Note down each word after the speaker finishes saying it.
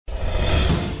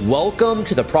Welcome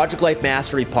to the Project Life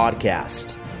Mastery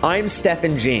Podcast. I'm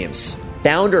Stephen James,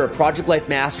 founder of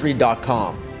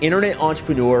ProjectLifeMastery.com, internet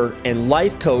entrepreneur and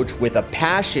life coach with a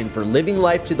passion for living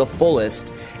life to the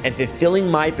fullest and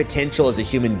fulfilling my potential as a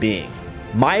human being.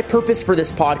 My purpose for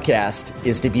this podcast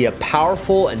is to be a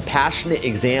powerful and passionate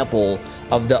example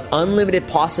of the unlimited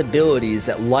possibilities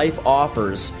that life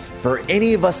offers for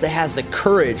any of us that has the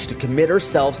courage to commit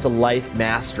ourselves to life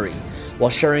mastery, while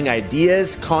sharing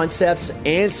ideas, concepts,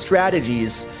 and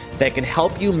strategies that can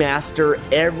help you master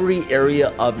every area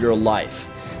of your life,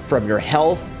 from your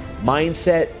health,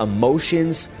 mindset,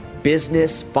 emotions,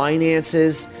 business,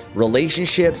 finances,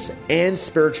 relationships, and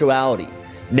spirituality.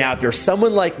 Now, if you're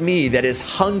someone like me that is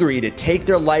hungry to take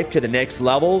their life to the next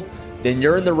level, then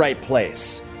you're in the right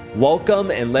place. Welcome,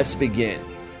 and let's begin.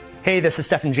 Hey, this is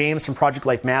Stephen James from Project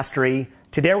Life Mastery.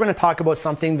 Today we're going to talk about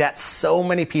something that so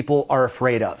many people are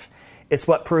afraid of. It's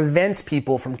what prevents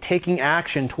people from taking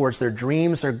action towards their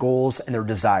dreams, their goals, and their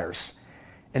desires.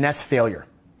 And that's failure.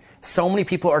 So many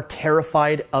people are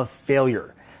terrified of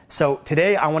failure. So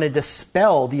today I want to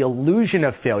dispel the illusion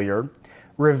of failure,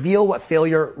 reveal what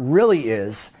failure really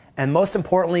is, and most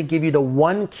importantly, give you the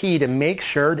one key to make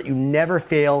sure that you never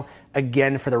fail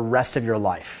again for the rest of your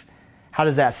life. How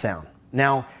does that sound?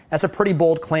 Now, that's a pretty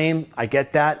bold claim. I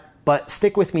get that. But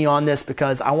stick with me on this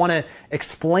because I want to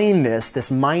explain this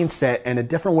mindset and a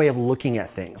different way of looking at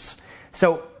things.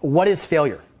 So what is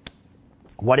failure?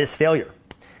 What is failure?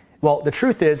 Well, the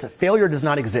truth is failure does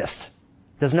not exist.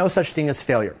 There's no such thing as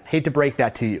failure. Hate to break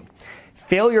that to you.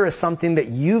 Failure is something that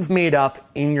you've made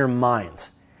up in your mind.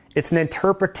 It's an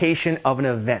interpretation of an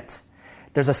event.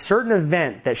 There's a certain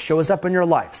event that shows up in your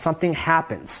life. Something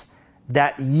happens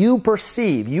that you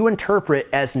perceive, you interpret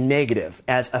as negative,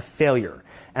 as a failure.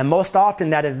 And most often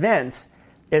that event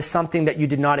is something that you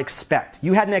did not expect.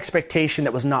 You had an expectation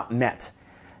that was not met.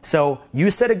 So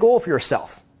you set a goal for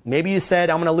yourself. Maybe you said,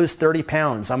 I'm going to lose 30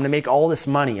 pounds. I'm going to make all this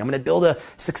money. I'm going to build a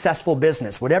successful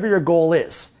business, whatever your goal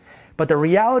is. But the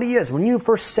reality is when you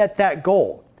first set that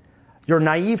goal, you're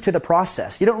naive to the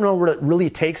process. You don't know what it really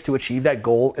takes to achieve that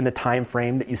goal in the time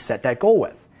frame that you set that goal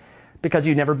with because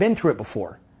you've never been through it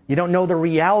before. You don't know the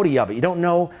reality of it. You don't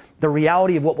know the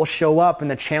reality of what will show up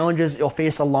and the challenges you'll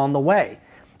face along the way.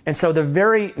 And so the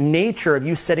very nature of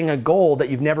you setting a goal that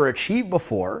you've never achieved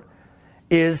before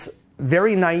is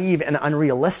very naive and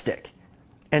unrealistic.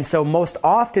 And so most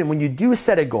often when you do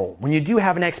set a goal, when you do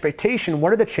have an expectation,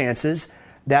 what are the chances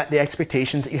that the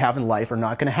expectations that you have in life are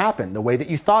not going to happen the way that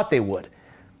you thought they would?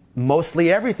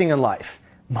 Mostly everything in life.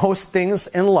 Most things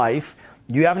in life,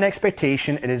 you have an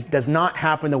expectation and it does not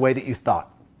happen the way that you thought.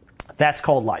 That's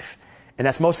called life. And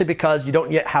that's mostly because you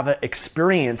don't yet have an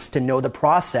experience to know the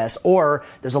process, or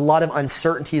there's a lot of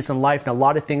uncertainties in life and a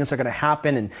lot of things are going to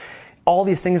happen and all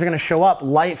these things are going to show up.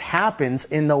 Life happens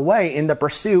in the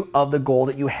pursuit of the goal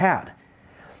that you had.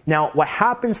 Now, what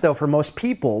happens though for most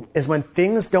people is when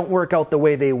things don't work out the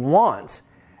way they want,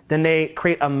 then they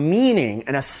create a meaning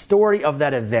and a story of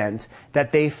that event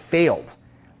that they failed.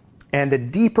 And the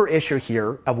deeper issue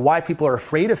here of why people are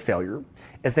afraid of failure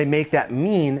is they make that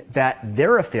mean that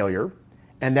they're a failure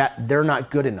and that they're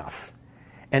not good enough.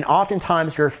 And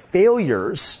oftentimes your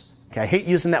failures, okay, I hate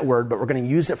using that word, but we're going to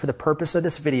use it for the purpose of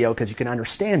this video because you can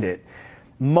understand it.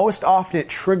 Most often it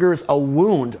triggers a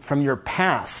wound from your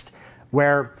past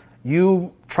where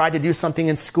you tried to do something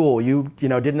in school, you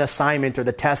did an assignment or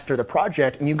the test or the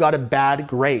project and you got a bad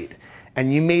grade.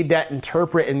 And you made that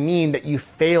interpret and mean that you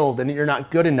failed and that you're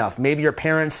not good enough. Maybe your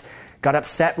parents got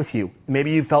upset with you. Maybe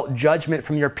you felt judgment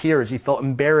from your peers. You felt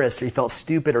embarrassed or you felt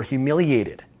stupid or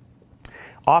humiliated.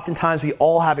 Oftentimes we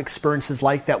all have experiences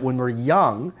like that when we're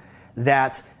young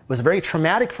that was very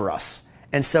traumatic for us.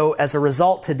 And so as a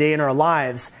result today in our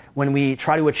lives, when we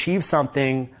try to achieve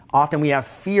something, often we have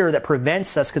fear that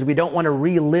prevents us because we don't want to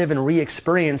relive and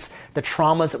re-experience the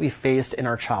traumas that we faced in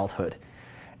our childhood.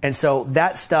 And so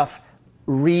that stuff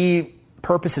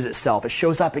repurposes itself. It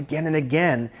shows up again and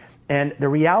again. And the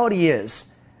reality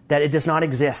is that it does not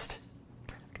exist.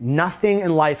 Nothing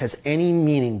in life has any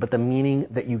meaning but the meaning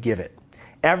that you give it.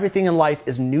 Everything in life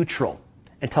is neutral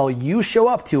until you show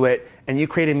up to it and you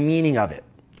create a meaning of it.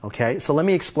 Okay, so let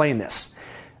me explain this.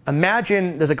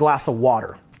 Imagine there's a glass of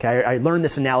water. Okay, I learned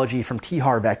this analogy from T.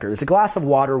 Harv Eker. There's a glass of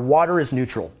water. Water is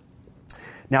neutral.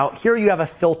 Now here you have a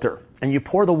filter and you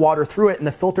pour the water through it and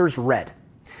the filter is red.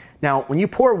 Now when you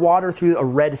pour water through a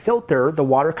red filter, the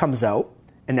water comes out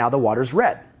and now the water's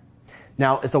red.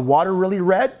 Now, is the water really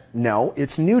red? No,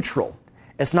 it's neutral.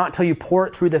 It's not until you pour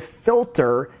it through the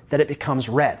filter that it becomes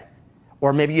red.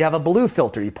 Or maybe you have a blue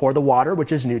filter. You pour the water,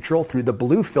 which is neutral, through the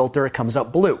blue filter, it comes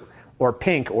out blue, or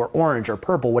pink, or orange, or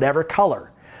purple, whatever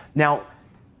color. Now,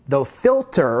 The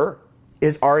filter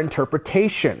is our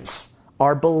interpretations,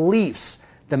 our beliefs,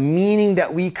 the meaning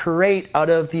that we create out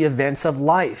of the events of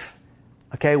life.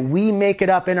 Okay, we make it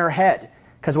up in our head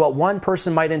because what one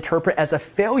person might interpret as a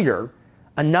failure,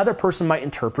 another person might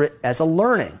interpret as a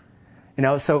learning.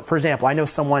 So for example, I know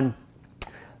someone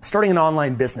starting an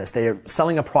online business. They're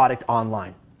selling a product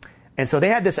online. And so they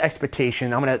had this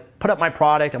expectation, I'm going to put up my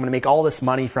product, I'm going to make all this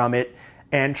money from it.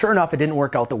 And sure enough, it didn't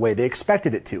work out the way they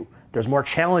expected it to. There's more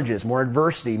challenges, more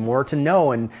adversity, more to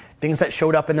know, and things that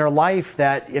showed up in their life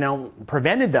that,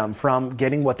 prevented them from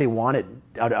getting what they wanted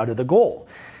out of the goal.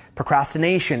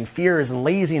 Procrastination, fears, and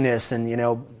laziness, and,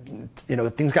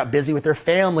 things got busy with their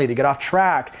family, they got off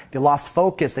track, they lost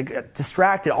focus, they got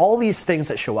distracted, all these things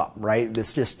that show up, right?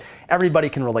 Everybody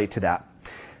can relate to that.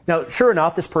 Now, sure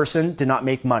enough, this person did not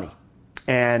make money.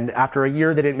 And after a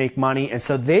year, they didn't make money. And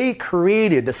so they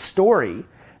created the story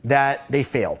that they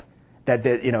failed, that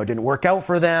it didn't work out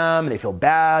for them. They feel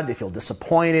bad. They feel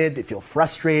disappointed. They feel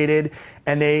frustrated.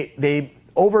 And they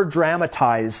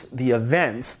over-dramatize the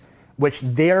events which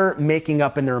they're making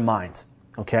up in their mind.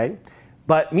 Okay?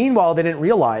 But meanwhile, they didn't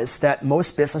realize that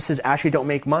most businesses actually don't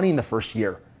make money in the first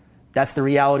year. That's the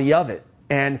reality of it.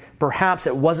 And perhaps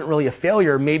it wasn't really a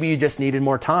failure. Maybe you just needed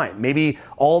more time. Maybe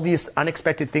all these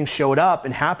unexpected things showed up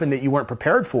and happened that you weren't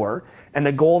prepared for. And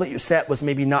the goal that you set was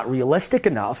maybe not realistic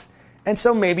enough. And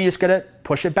so maybe you just got to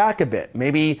push it back a bit.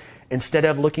 Maybe instead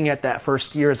of looking at that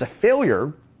first year as a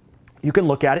failure, you can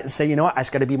look at it and say, I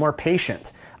just got to be more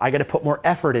patient. I got to put more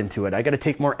effort into it. I got to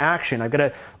take more action. I got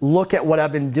to look at what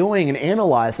I've been doing and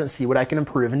analyze and see what I can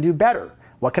improve and do better.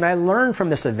 What can I learn from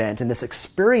this event and this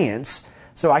experience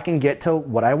so I can get to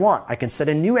what I want? I can set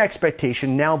a new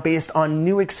expectation now based on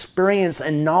new experience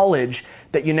and knowledge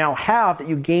that you now have that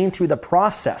you gain through the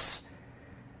process.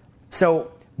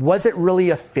 So was it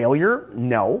really a failure?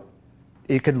 No.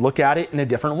 You could look at it in a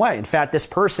different way. In fact, this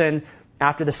person,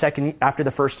 after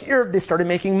the first year, they started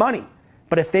making money.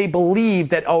 But if they believe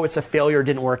that, it's a failure,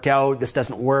 didn't work out, this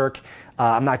doesn't work,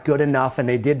 I'm not good enough, and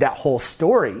they did that whole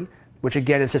story, which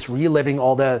again is just reliving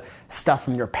all the stuff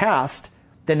from your past,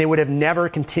 then they would have never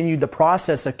continued the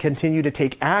process of continue to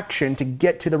take action to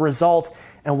get to the result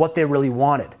and what they really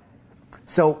wanted.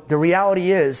 So the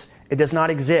reality is, it does not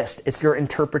exist. It's your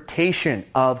interpretation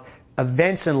of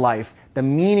events in life. The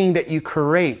meaning that you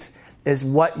create is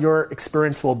what your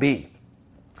experience will be.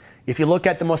 If you look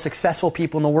at the most successful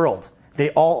people in the world,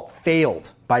 they all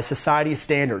failed by society's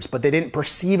standards, but they didn't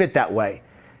perceive it that way.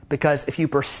 Because if you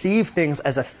perceive things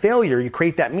as a failure, you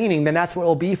create that meaning, then that's what it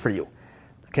will be for you.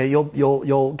 Okay,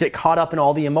 you'll get caught up in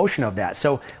all the emotion of that.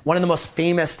 So one of the most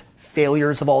famous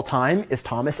failures of all time is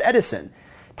Thomas Edison.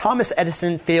 Thomas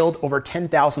Edison failed over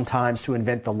 10,000 times to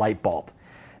invent the light bulb.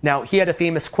 Now, he had a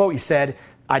famous quote. He said,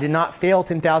 "I did not fail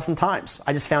 10,000 times.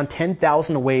 I just found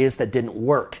 10,000 ways that didn't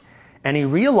work." And he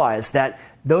realized that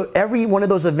every one of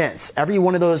those events, every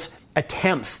one of those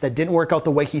attempts that didn't work out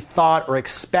the way he thought or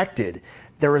expected,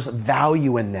 there was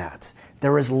value in that.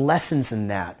 There was lessons in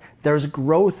that. There's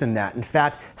growth in that. In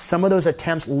fact, some of those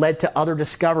attempts led to other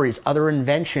discoveries, other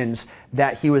inventions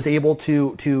that he was able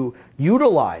to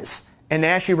utilize, and they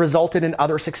actually resulted in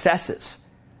other successes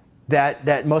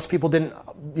that most people didn't,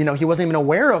 he wasn't even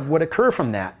aware of would occur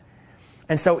from that.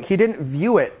 And so he didn't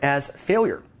view it as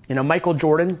failure. Michael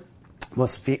Jordan,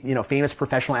 most famous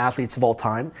professional athletes of all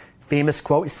time, famous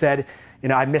quote, he said,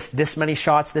 I missed this many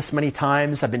shots this many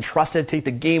times. I've been trusted to take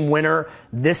the game winner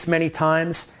this many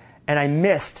times, and I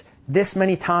missed this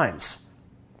many times.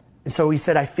 And so he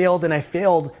said, I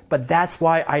failed, but that's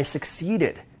why I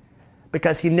succeeded.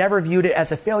 Because he never viewed it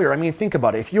as a failure. I mean, think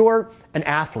about it. If you're an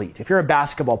athlete, if you're a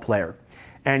basketball player,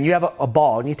 and you have a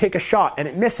ball, and you take a shot, and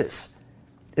it misses,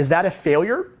 is that a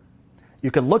failure? You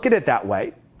can look at it that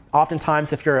way.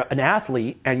 Oftentimes, if you're an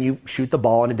athlete, and you shoot the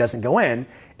ball, and it doesn't go in,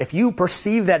 if you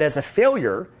perceive that as a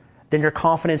failure, then your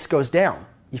confidence goes down.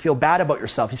 You feel bad about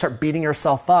yourself. You start beating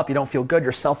yourself up. You don't feel good.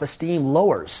 Your self-esteem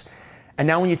lowers. And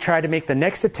now when you try to make the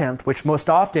next attempt, which most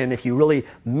often, if you really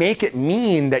make it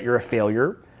mean that you're a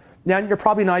failure, then you're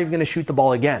probably not even going to shoot the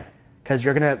ball again, because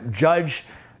you're going to judge,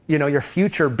 your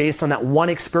future based on that one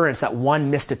experience, that one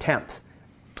missed attempt.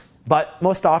 But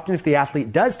most often, if the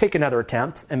athlete does take another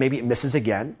attempt and maybe it misses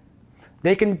again,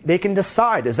 they can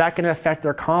decide, is that going to affect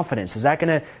their confidence? Is that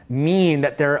going to mean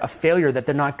that they're a failure, that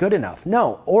they're not good enough?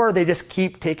 No. Or they just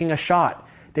keep taking a shot.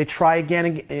 They try again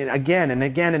and again and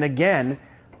again and again,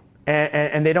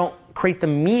 and they don't create the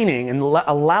meaning and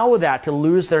allow that to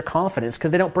lose their confidence because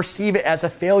they don't perceive it as a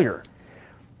failure.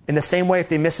 In the same way, if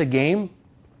they miss a game,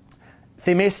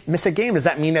 does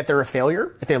that mean that they're a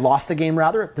failure? If they lost the game,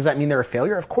 rather, does that mean they're a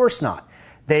failure? Of course not.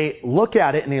 They look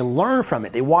at it and they learn from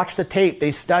it. They watch the tape,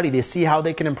 they study, they see how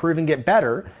they can improve and get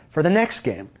better for the next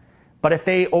game. But if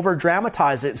they over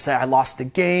dramatize it and say, I lost the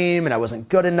game and I wasn't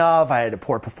good enough, I had a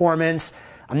poor performance,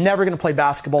 I'm never going to play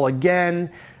basketball again,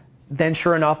 then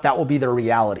sure enough, that will be their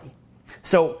reality.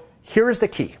 So here's the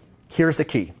key. Here's the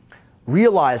key.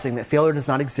 Realizing that failure does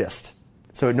not exist.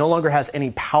 So it no longer has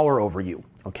any power over you,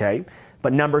 okay?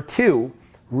 But number two,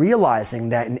 realizing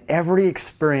that in every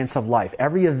experience of life,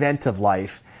 every event of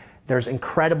life, there's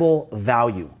incredible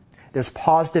value. There's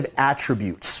positive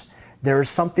attributes. There's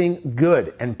something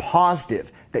good and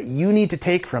positive that you need to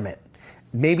take from it.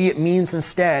 Maybe it means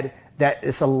instead that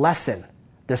it's a lesson.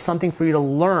 There's something for you to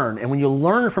learn. And when you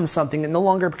learn from something, it no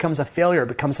longer becomes a failure. It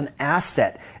becomes an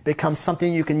asset. It becomes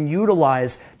something you can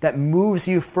utilize that moves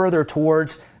you further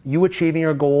towards you achieving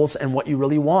your goals and what you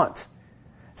really want.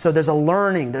 So there's a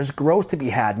learning, there's growth to be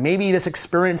had. Maybe this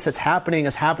experience that's happening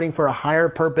is happening for a higher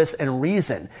purpose and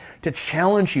reason, to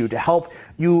challenge you, to help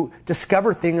you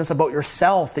discover things about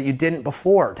yourself that you didn't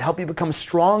before, to help you become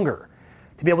stronger,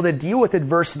 to be able to deal with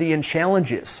adversity and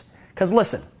challenges. Because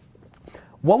listen,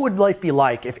 what would life be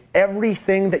like if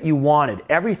everything that you wanted,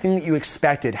 everything that you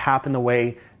expected happened the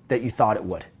way that you thought it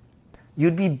would?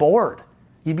 You'd be bored.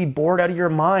 You'd be bored out of your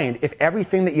mind if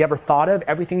everything that you ever thought of,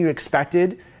 everything you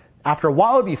expected, after a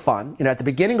while it'd be fun. At the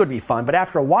beginning it would be fun, but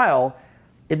after a while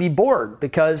it'd be bored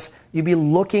because you'd be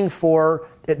looking for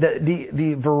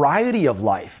the variety of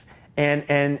life.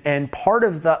 And part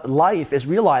of the life is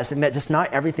realizing that just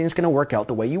not everything's going to work out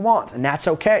the way you want. And that's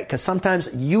okay, because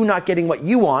sometimes you not getting what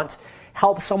you want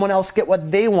helps someone else get what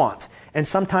they want. And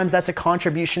sometimes that's a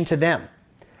contribution to them.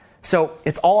 So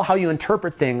it's all how you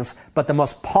interpret things, but the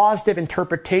most positive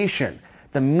interpretation,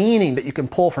 the meaning that you can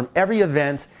pull from every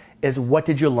event is, what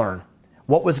did you learn?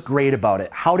 What was great about it?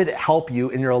 How did it help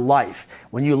you in your life?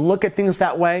 When you look at things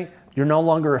that way, you're no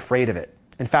longer afraid of it.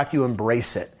 In fact, you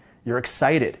embrace it. You're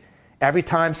excited. Every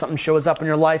time something shows up in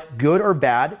your life, good or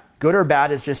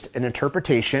bad is just an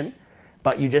interpretation,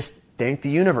 but you just thank the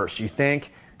universe. You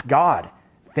thank God.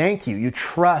 Thank you. You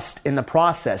trust in the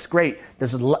process. Great.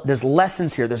 There's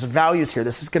lessons here. There's values here.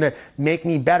 This is going to make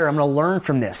me better. I'm going to learn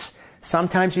from this.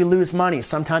 Sometimes you lose money.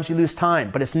 Sometimes you lose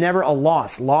time, but it's never a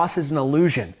loss. Loss is an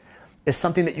illusion. It's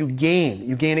something that you gain.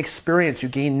 You gain experience. You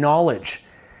gain knowledge.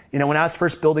 When I was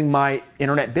first building my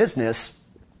internet business,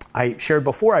 I shared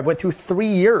before, I went through 3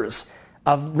 years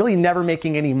of really never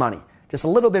making any money. Just a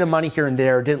little bit of money here and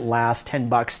there. It didn't last. $10,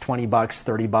 $20,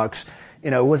 $30.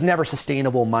 It was never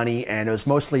sustainable money, and it was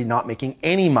mostly not making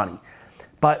any money.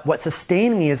 But what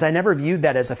sustained me is I never viewed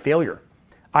that as a failure.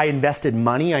 I invested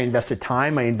money, I invested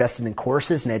time, I invested in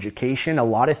courses and education, a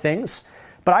lot of things.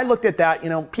 But I looked at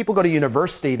that, people go to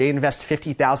university, they invest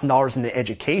 $50,000 into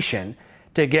education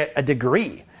to get a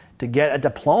degree, to get a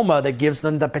diploma that gives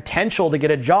them the potential to get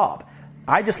a job.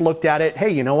 I just looked at it,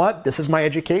 hey, you know what? This is my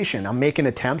education. I'm making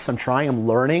attempts, I'm trying, I'm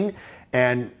learning.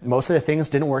 And most of the things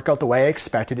didn't work out the way I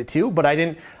expected it to, but I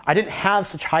didn't have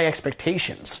such high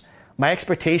expectations. My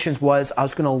expectations was I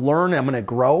was going to learn, I'm going to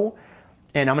grow,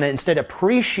 and I'm going to instead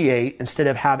appreciate, instead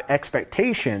of have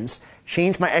expectations,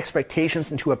 change my expectations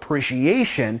into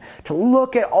appreciation to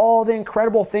look at all the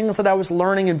incredible things that I was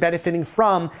learning and benefiting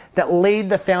from that laid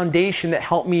the foundation that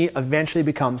helped me eventually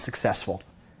become successful.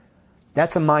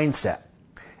 That's a mindset.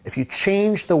 If you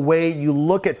change the way you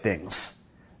look at things,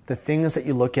 the things that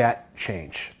you look at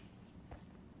change.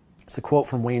 It's a quote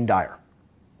from Wayne Dyer.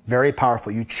 Very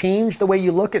powerful. You change the way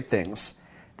you look at things,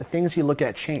 the things you look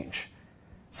at change.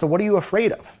 So what are you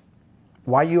afraid of?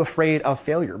 Why are you afraid of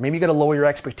failure? Maybe you got to lower your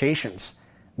expectations.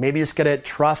 Maybe you just got to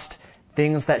trust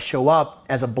things that show up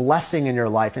as a blessing in your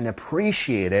life and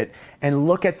appreciate it and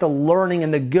look at the learning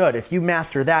and the good. If you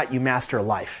master that, you master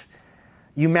life.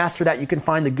 You master that, you can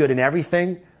find the good in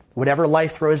everything. Whatever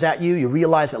life throws at you, you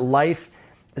realize that life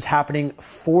is happening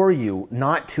for you,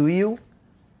 not to you,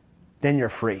 then you're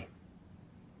free.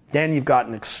 Then you've got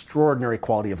an extraordinary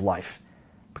quality of life.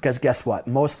 Because guess what?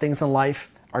 Most things in life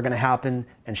are going to happen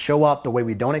and show up the way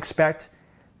we don't expect.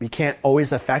 We can't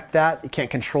always affect that. You can't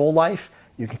control life.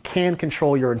 You can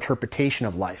control your interpretation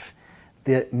of life,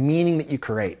 the meaning that you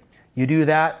create. You do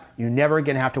that, you're never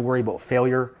going to have to worry about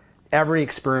failure. Every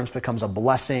experience becomes a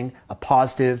blessing, a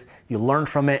positive. You learn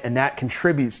from it, and that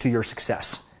contributes to your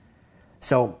success.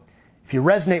 So if you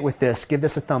resonate with this, give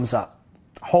this a thumbs up.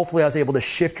 Hopefully I was able to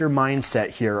shift your mindset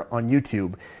here on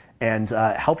YouTube and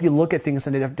help you look at things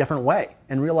in a different way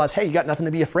and realize, hey, you got nothing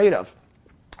to be afraid of.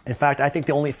 In fact, I think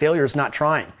the only failure is not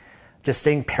trying. Just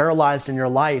staying paralyzed in your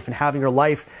life and having your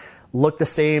life look the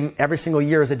same every single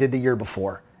year as it did the year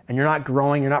before. And you're not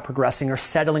growing, you're not progressing, you're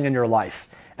settling in your life.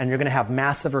 And you're going to have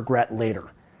massive regret later.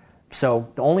 So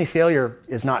the only failure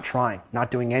is not trying,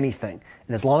 not doing anything.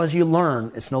 And as long as you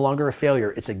learn, it's no longer a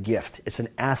failure, it's a gift. It's an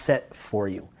asset for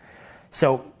you.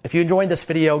 So if you enjoyed this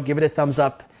video, give it a thumbs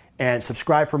up and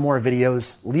subscribe for more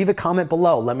videos. Leave a comment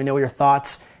below. Let me know your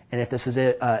thoughts and if this is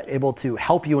able to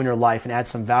help you in your life and add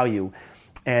some value.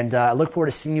 And I look forward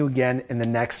to seeing you again in the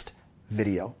next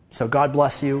video. So God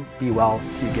bless you. Be well.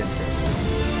 See you again soon.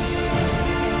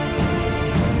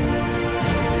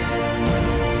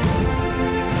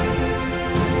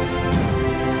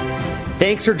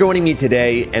 Thanks for joining me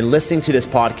today and listening to this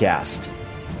podcast.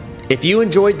 If you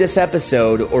enjoyed this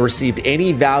episode or received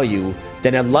any value,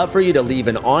 then I'd love for you to leave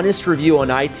an honest review on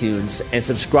iTunes and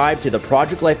subscribe to the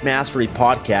Project Life Mastery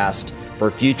podcast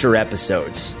for future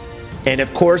episodes. And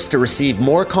of course, to receive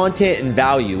more content and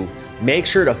value, make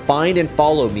sure to find and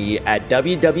follow me at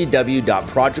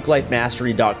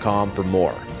www.projectlifemastery.com for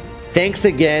more. Thanks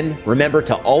again. Remember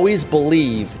to always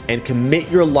believe and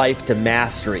commit your life to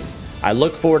mastery. I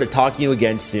look forward to talking to you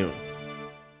again soon.